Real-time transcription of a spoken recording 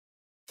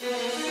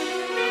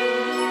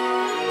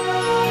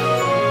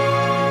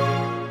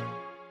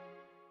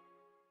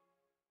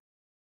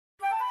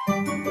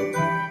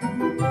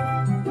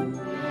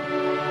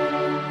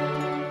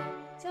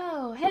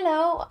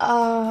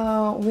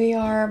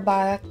are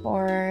back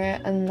for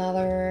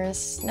another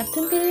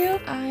Snaptoon video.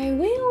 I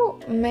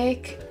will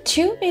make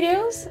 2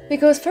 videos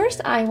because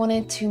first I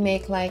wanted to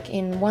make like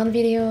in one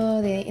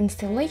video the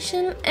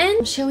installation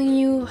and showing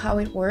you how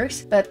it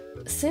works, but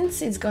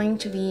since it's going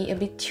to be a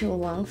bit too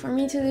long for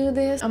me to do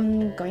this,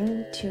 I'm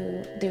going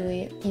to do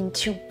it in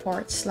 2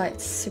 parts, like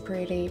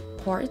separated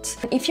parts.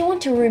 If you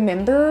want to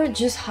remember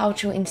just how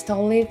to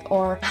install it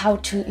or how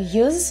to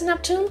use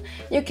Snaptoon,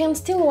 you can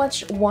still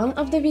watch one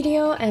of the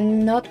video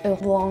and not a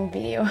long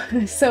video.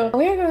 So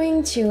we are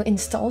going to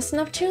install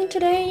Snaptoon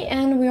today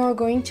and we are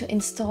going to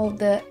install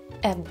the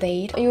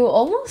update. You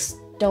almost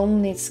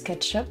don't need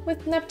SketchUp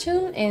with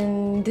Snaptoon,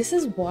 and this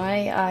is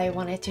why I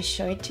wanted to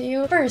show it to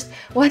you. First,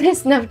 what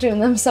is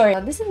Snaptoon? I'm sorry.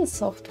 This is a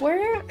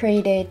software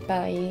created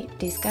by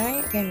this guy.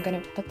 Okay, I'm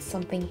gonna put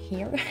something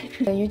here.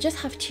 So you just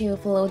have to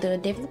follow the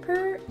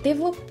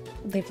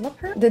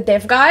the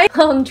dev guy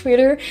on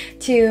Twitter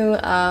to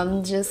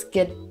just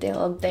get the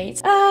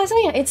updates. So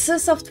yeah, it's a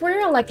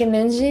software like an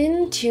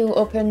engine to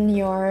open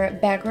your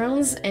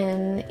backgrounds,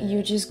 and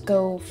you just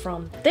go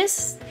from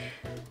this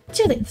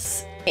to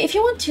this. If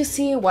you want to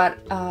see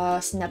what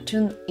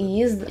Snaptoon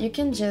is, you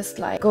can just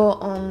like go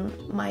on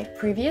my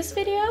previous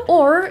video,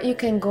 or you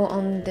can go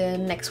on the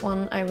next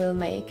one I will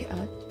make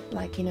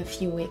like in a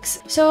few weeks.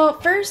 So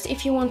first,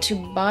 if you want to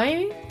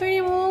buy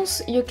 3D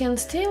models, you can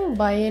still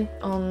buy it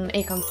on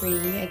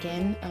𝐂𝐿𝐍𝐿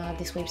again.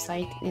 This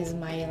website is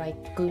my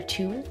like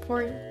go-to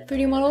for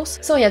 3D models.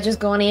 So yeah, just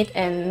go on it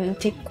and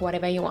tick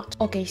whatever you want.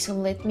 Okay, so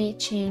let me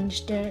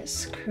change the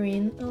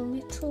screen a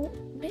little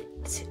bit.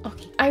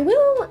 Okay, I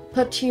will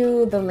put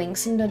you the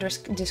links in the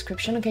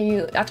description. Okay,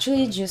 you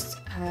actually just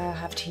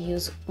have to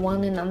use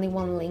one and only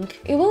one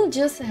link. It will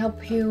just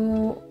help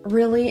you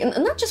really, and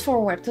not just for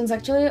webtoons,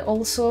 actually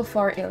also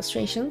for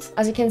illustrations.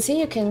 As you can see,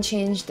 you can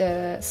change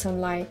the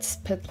sunlight,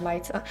 put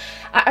lights.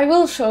 I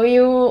will show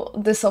you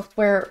the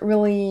software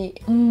really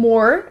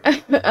more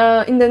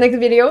in the next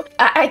video.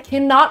 I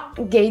cannot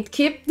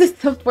gatekeep the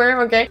software,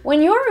 okay?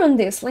 When you're on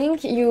this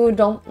link, you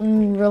don't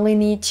really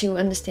need to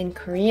understand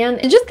Korean.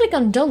 You just click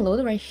on download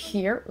right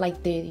here,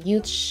 like the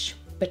huge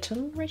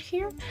button right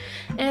here,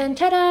 and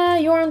ta-da,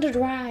 you're on the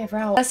drive.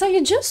 Wow. So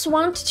you just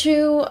want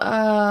to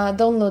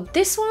download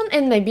this one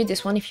and maybe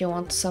this one if you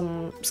want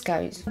some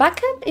skies.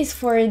 Backup is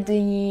for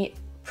the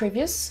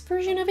previous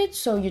version of it,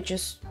 so you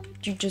just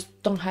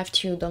don't have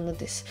to download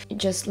this. You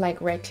just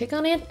like right click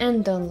on it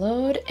and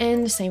download,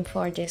 and the same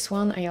for this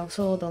one. I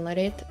also downloaded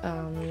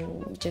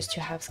it just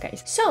to have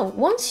skies. So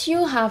once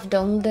you have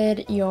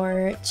downloaded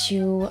your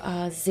 2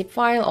 zip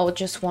file, or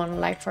just one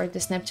like for the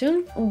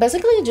Snaptoon,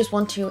 basically you just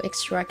want to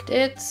extract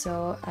it.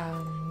 So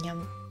yeah,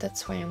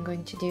 that's what I'm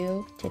going to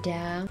do.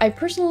 Ta-da! I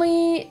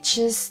personally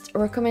just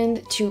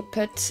recommend to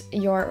put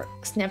your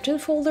Snaptoon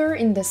folder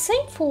in the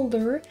same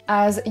folder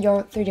as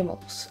your 3D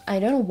models. I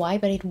don't know why,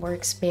 but it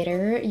works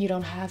better. You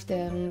don't have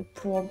the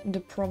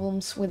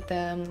problems with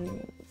the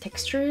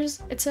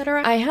textures,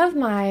 etc. I have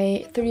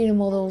my 3D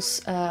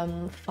models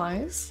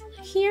files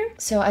here.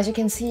 So as you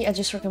can see, I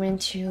just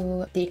recommend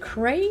to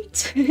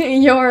decorate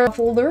your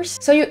folders.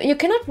 So you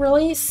cannot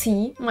really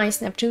see my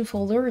Snaptoon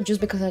folder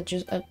just because I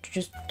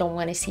just don't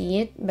want to see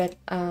it. But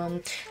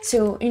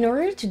so in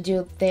order to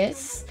do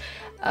this,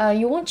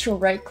 you want to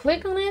right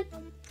click on it,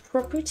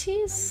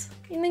 properties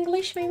in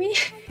English maybe,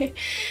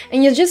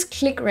 and you just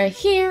click right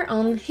here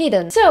on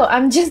hidden. So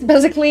I'm just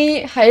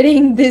basically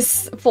hiding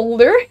this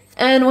folder,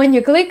 and when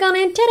you click on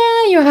it,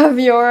 ta-da, you have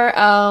your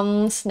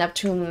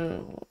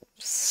Snaptoon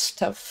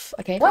stuff.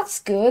 Okay,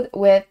 what's good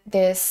with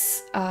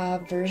this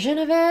version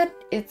of it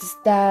is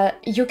that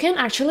you can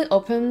actually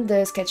open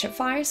the SketchUp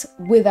files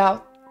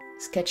without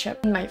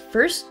SketchUp. In my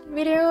first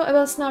video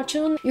about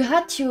Snaptoon, you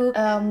had to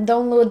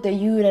download the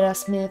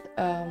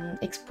𝐂𝐿𝐍𝐿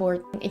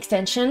export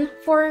extension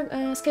for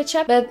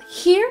SketchUp, but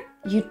here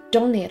you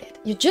don't need it.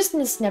 You just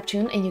need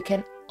Snaptoon and you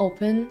can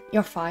open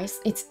your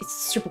files. It's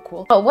super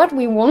cool. But what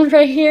we want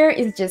right here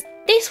is just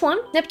this one,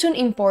 Snaptoon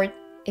import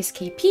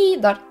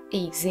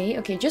skp.exe.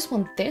 Okay, just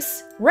want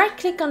this. Right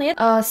click on it,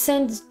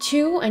 send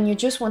to, and you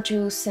just want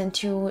to send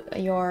to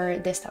your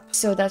desktop.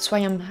 So that's why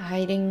I'm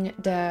hiding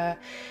the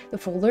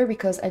folder,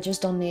 because I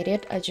just don't need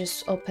it. I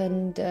just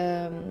opened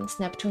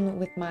Snaptoon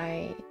with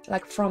my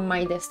from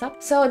my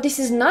desktop. So this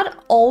is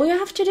not all you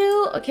have to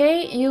do.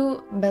 Okay,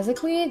 you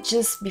basically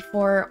just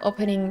before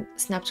opening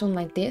Snaptoon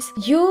like this,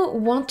 you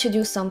want to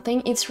do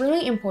something. It's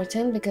really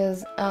important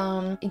because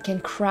it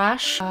can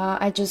crash.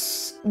 I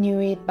just knew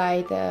it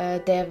by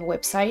the dev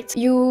website.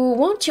 You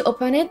want to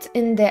open it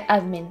in the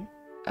admin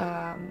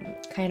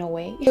kind of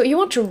way. So you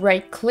want to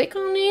right click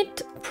on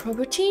it,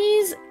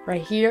 properties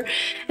right here.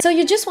 So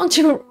you just want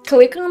to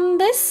click on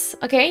this.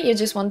 Okay, you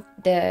just want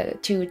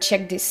to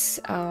check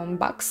this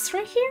box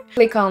right here,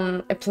 click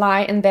on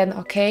apply and then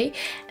okay,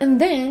 and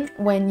then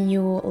when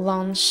you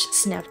launch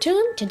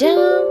Snaptoon,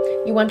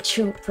 ta-da, you want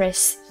to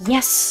press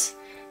yes,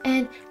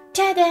 and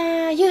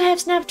ta-da, you have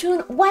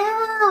Snaptoon.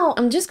 Wow!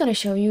 I'm just gonna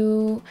show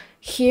you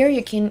here.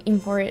 You can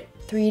import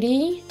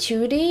 3D,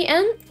 2D,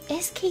 and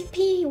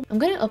SKP. I'm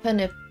gonna open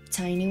a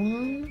tiny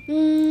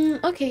one.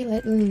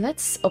 Okay,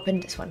 let's open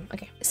this one.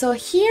 Okay, so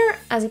here,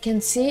 as you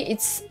can see,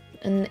 it's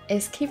an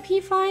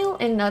SKP file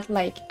and not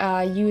like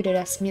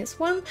𝐷.Smith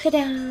one.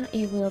 Ta-da!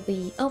 It will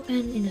be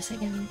open in a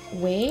second.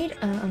 Wait,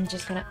 I'm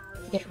just gonna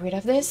get rid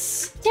of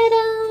this.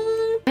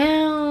 Ta-da!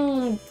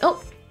 Bound!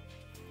 Oh!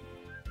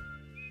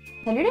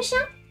 Salut le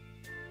chien!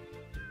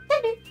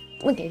 Salut!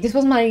 Okay, this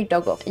was my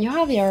doggo. You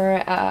have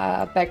your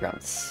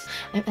backgrounds.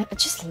 I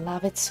just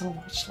love it so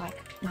much. Like,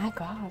 my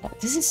god,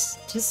 this is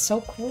just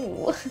so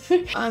cool.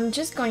 I'm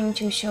just going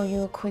to show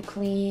you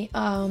quickly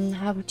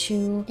how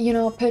to, you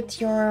know, put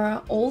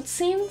your old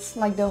scenes,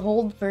 like the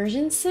old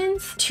version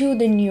scenes, to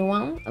the new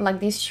one. Like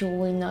this, you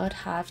will not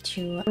have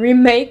to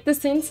remake the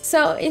scenes.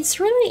 So it's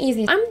really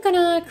easy. I'm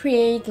gonna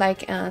create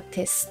like a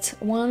test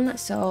one.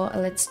 So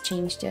let's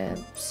change the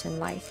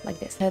sunlight like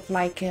this. Have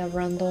like a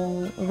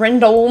random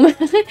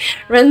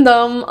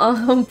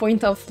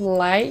point of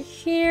light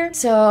here.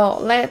 So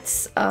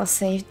let's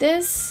save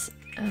this.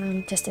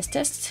 Test,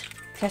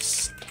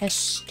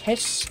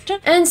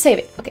 and save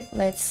it. Okay,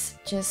 let's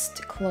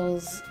just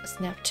close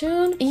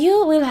Snaptoon.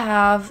 You will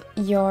have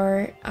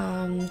your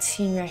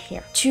scene right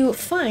here. To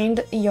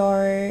find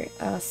your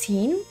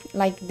scene,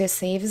 like the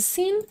save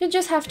scene, you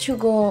just have to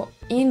go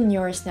in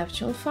your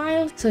Snaptoon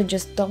file. So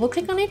just double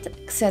click on it,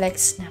 select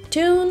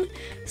Snaptoon,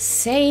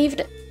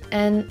 saved,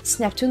 and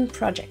Snaptoon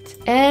project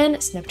and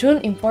Snaptoon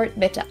import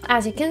beta.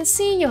 As you can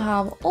see, you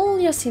have all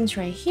your scenes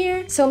right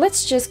here. So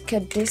let's just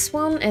cut this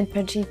one and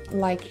put it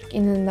like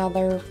in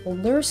another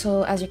folder.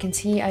 So as you can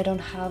see, I don't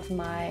have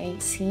my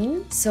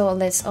scene. So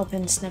let's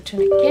open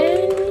Snaptoon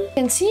again. You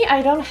can see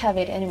I don't have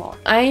it anymore.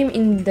 I'm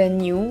in the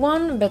new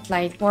one, but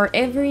like for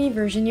every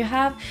version you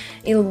have,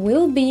 it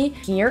will be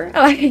here,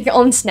 like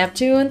on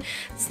Snaptoon,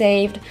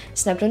 saved,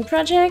 Snaptoon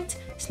project,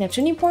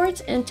 Snaptoon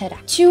import, and tada.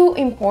 To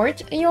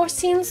import your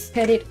scenes,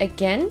 cut it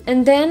again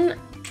and then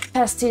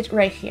paste it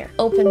right here.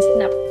 Open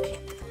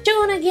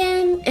Snaptoon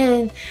again,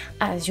 and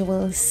as you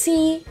will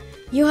see,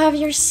 you have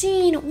your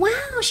scene.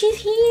 Wow, she's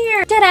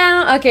here!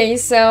 Ta-da! Okay,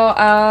 so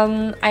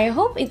I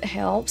hope it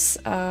helps.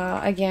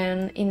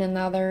 Again, in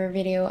another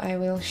video, I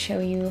will show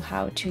you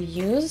how to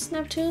use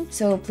Snaptoon,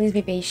 so please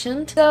be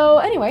patient. So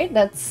anyway,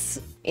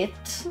 that's it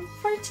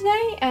for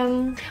today.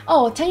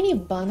 Oh, tiny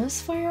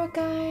bonus for you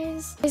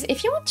guys is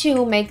if you want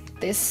to make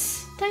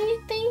this tiny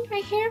thing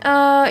right here,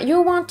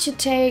 you want to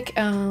take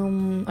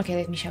okay,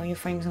 let me show you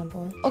for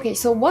example. Okay,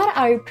 so what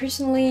I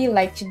personally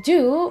like to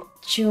do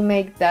to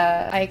make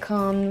the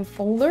icon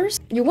folders,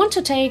 you want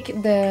to take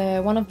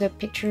the one of the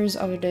pictures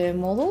of the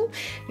model,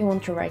 you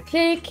want to right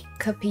click,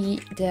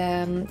 copy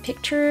the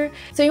picture.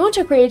 So you want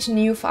to create a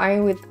new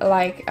file with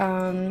like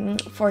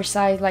for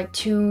size like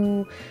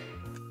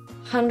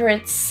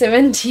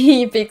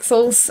 270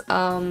 pixels,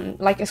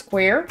 like a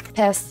square.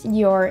 Paste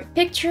your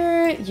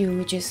picture,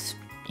 you just,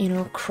 you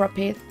know, crop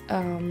it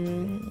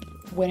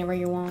whenever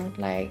you want,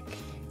 like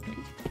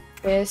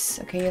this.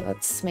 Okay,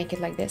 let's make it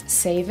like this.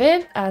 Save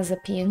it as a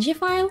PNG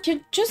file.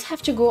 You just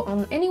have to go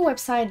on any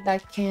website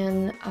that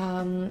can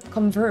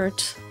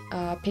convert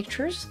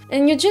pictures,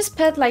 and you just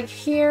put like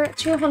here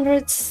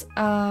 250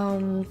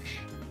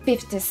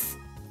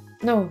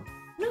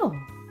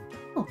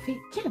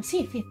 yeah,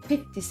 see,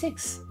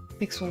 56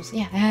 pixels.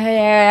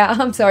 Yeah,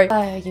 I'm sorry.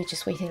 You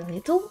just wait a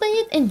little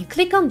bit and you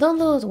click on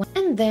download,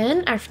 and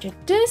then after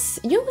this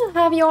you will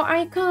have your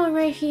icon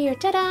right here.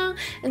 Ta-da!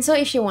 And so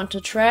if you want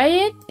to try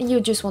it,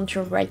 you just want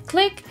to right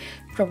click,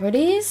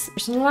 properties,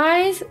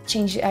 personalize,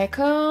 change the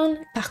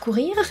icon,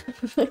 parcourir.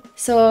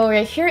 So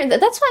right here,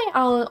 that's why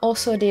I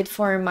also did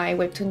for my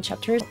webtoon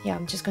chapters. Yeah,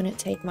 I'm just gonna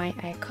take my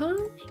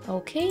icon.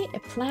 Okay,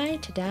 apply,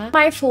 ta-da.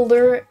 My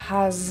folder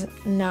has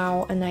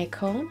now an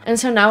icon, and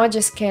so now I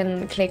just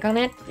can click on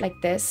it like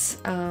this.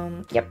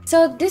 Yep.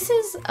 So this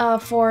is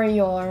for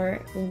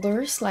your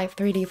folders, like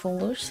 3D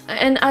folders.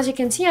 And as you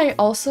can see, I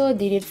also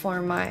did it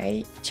for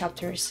my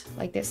chapters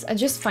like this. I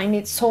just find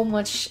it so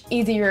much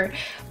easier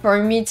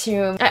for me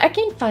to... I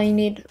can find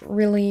it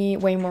really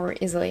way more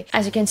easily.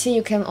 As you can see,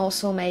 you can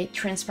also make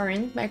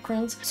transparent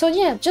backgrounds. So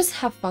yeah, just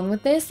have fun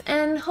with this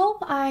and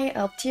hope I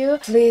helped you.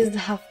 Please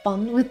have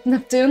fun with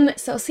Snaptoon.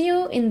 So see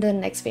you in the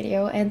next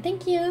video and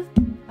thank you.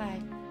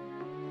 Bye.